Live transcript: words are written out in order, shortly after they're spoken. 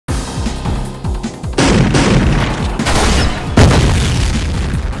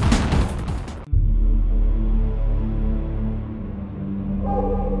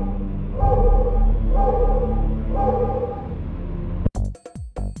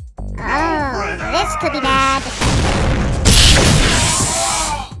This could be bad.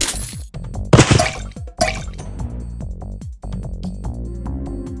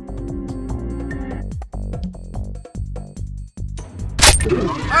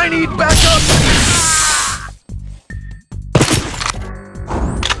 I need backup!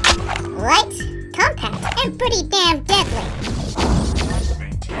 Right? Compact and pretty damn deadly.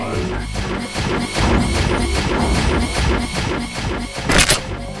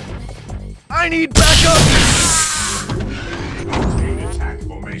 I need backup! Attack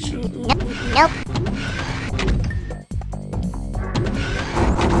formation. Nope.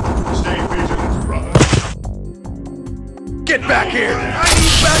 Stay vigilant, brother. Get back here! I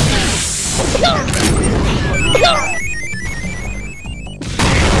need backup!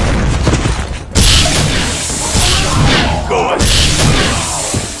 Go ahead.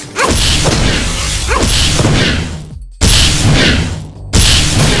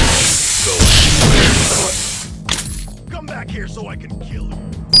 Come back here so I can kill you.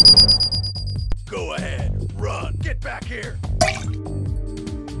 Go ahead, run. Get back here.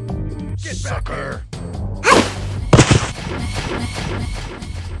 Get back here.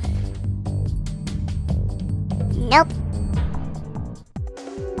 Nope.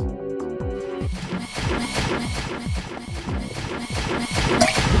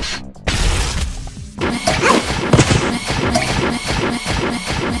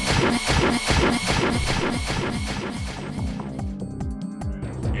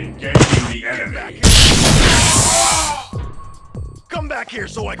 Engaging the enemy. Come back here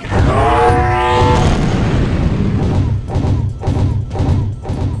so I can...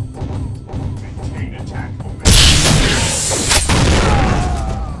 Maintain attack formation.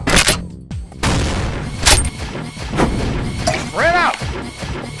 Spread out!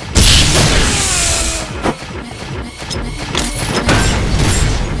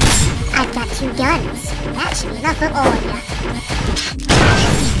 I've got 2 guns. That should be enough for all of ya.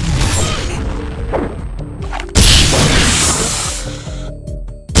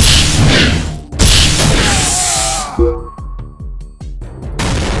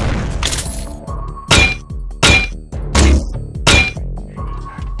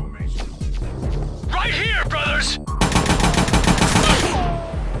 Right here, brothers!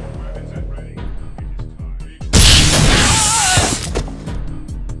 Weapons at ready. It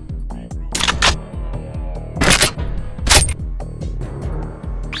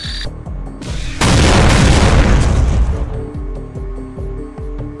is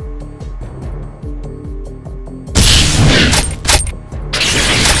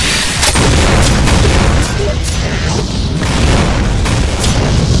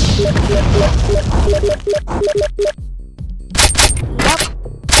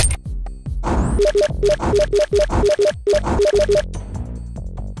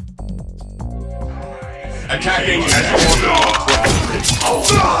Attacking as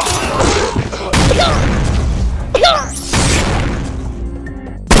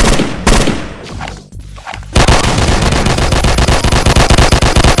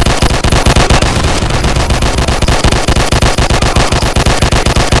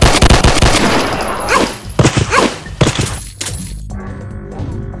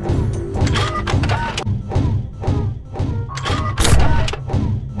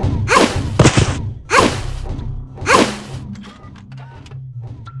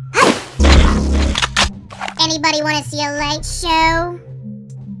Anybody want to see a light show?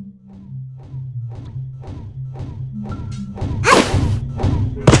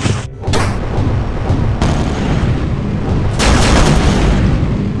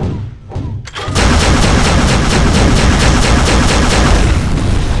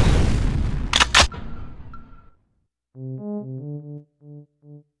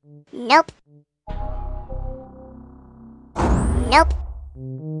 Nope. Nope.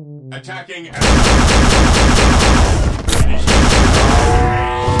 attacking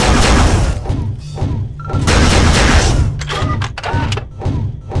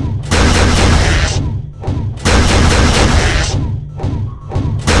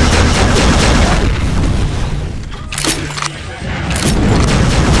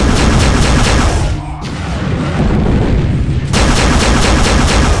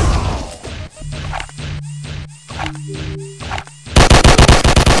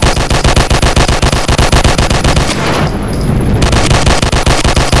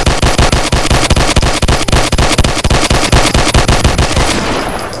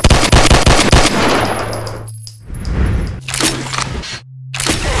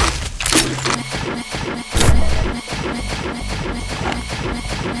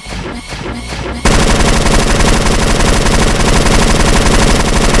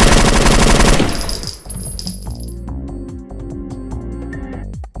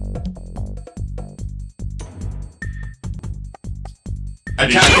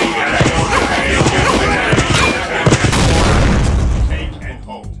Attacking Take and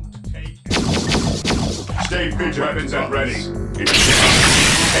hold. Take and hold. Stay vigilant. Weapons at ready. Take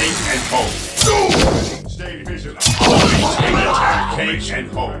and hold. Stay vigilant. Take and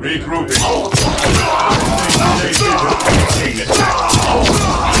hold. Regrouping. Stay vigilant. Take attack.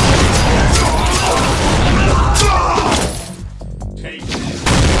 Take.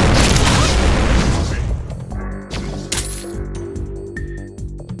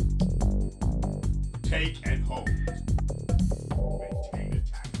 Take and hold. Maintain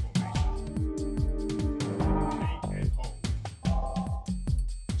attack formation. Take and hold.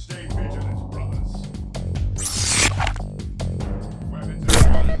 Stay vigilant, brothers. Weapons at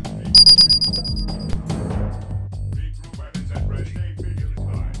ready. Regroup weapons at ready. Stay vigilant,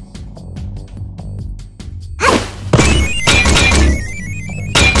 guys.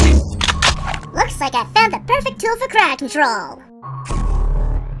 Looks like I found the perfect tool for crowd control.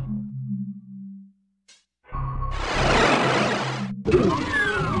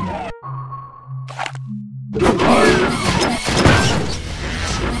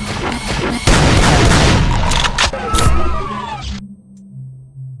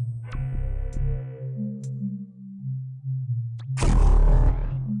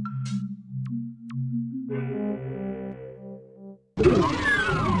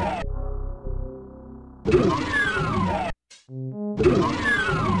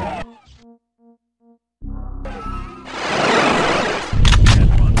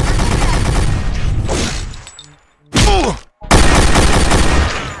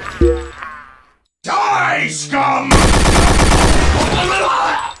 Die, scum!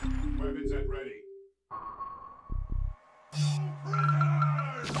 Weapons at ready.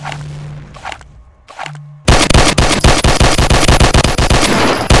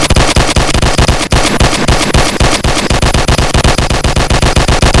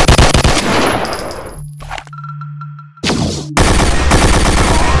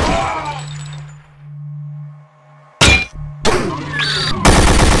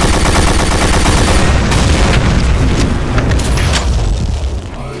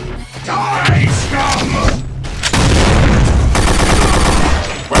 Die, scum!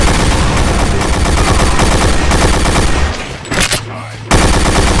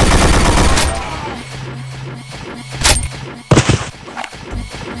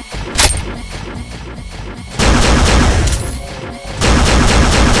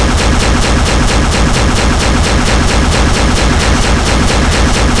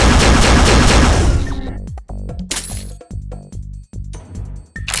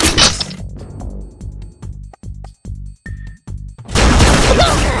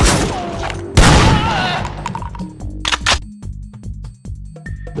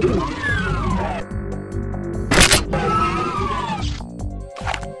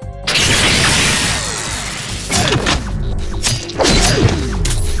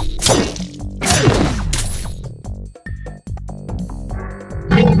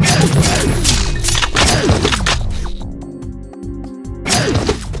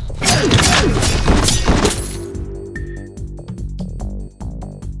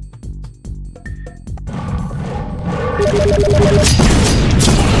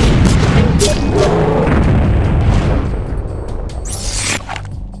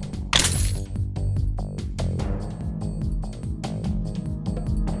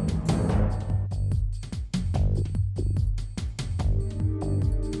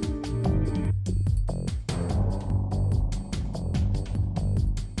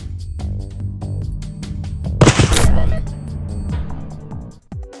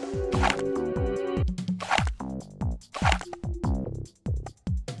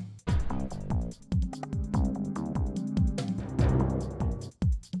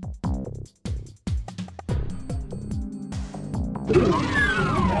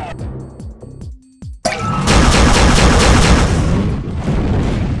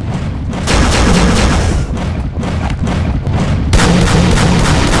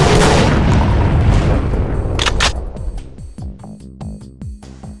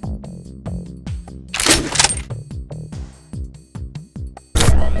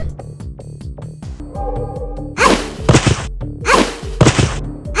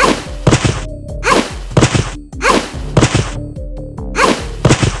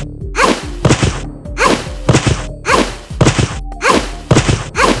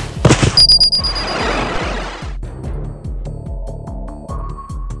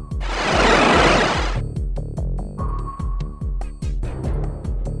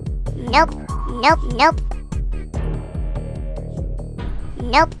 Nope, nope, nope.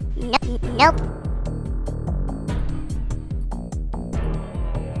 Nope, nope, nope.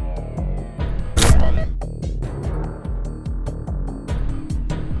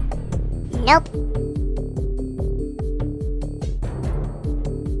 Nope.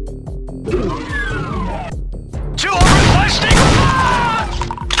 Two are requesting!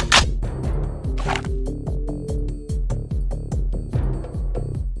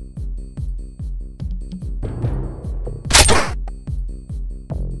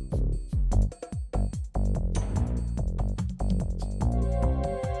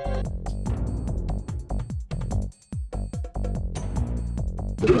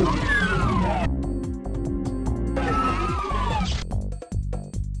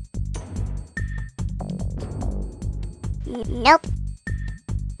 Nope.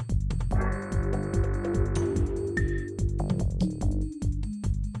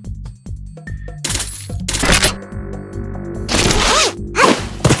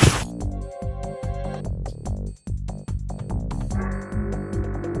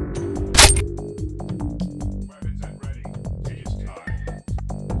 Weapons at ready. It is time.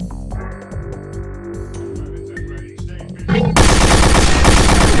 Weapons at ready. Stay vigilant.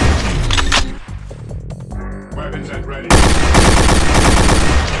 Weapons at ready.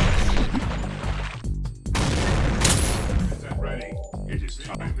 Weapons at ready. It is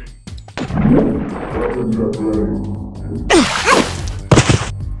time.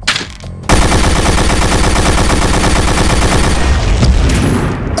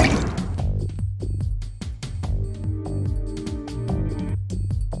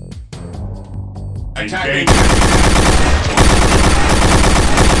 Attacking.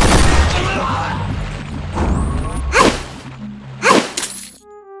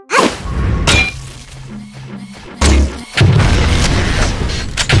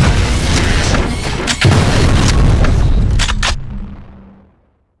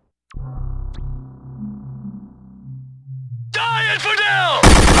 Die, infidel!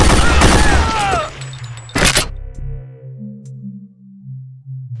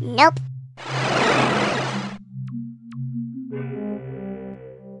 Nope.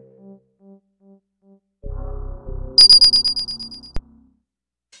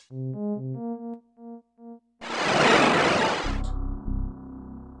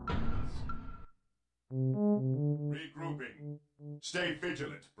 Regrouping. Stay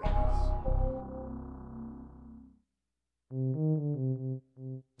vigilant, brothers.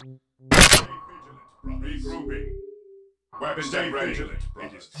 Stay vigilant, brothers. Regrouping. Weapons stay ready. Vigilant,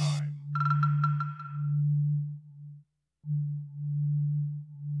 brothers. It is time.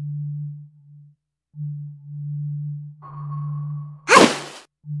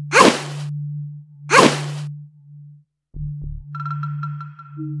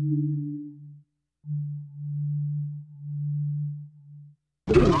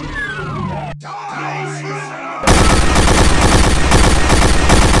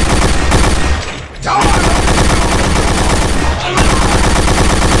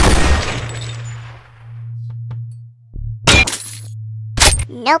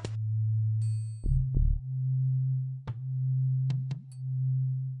 Nope.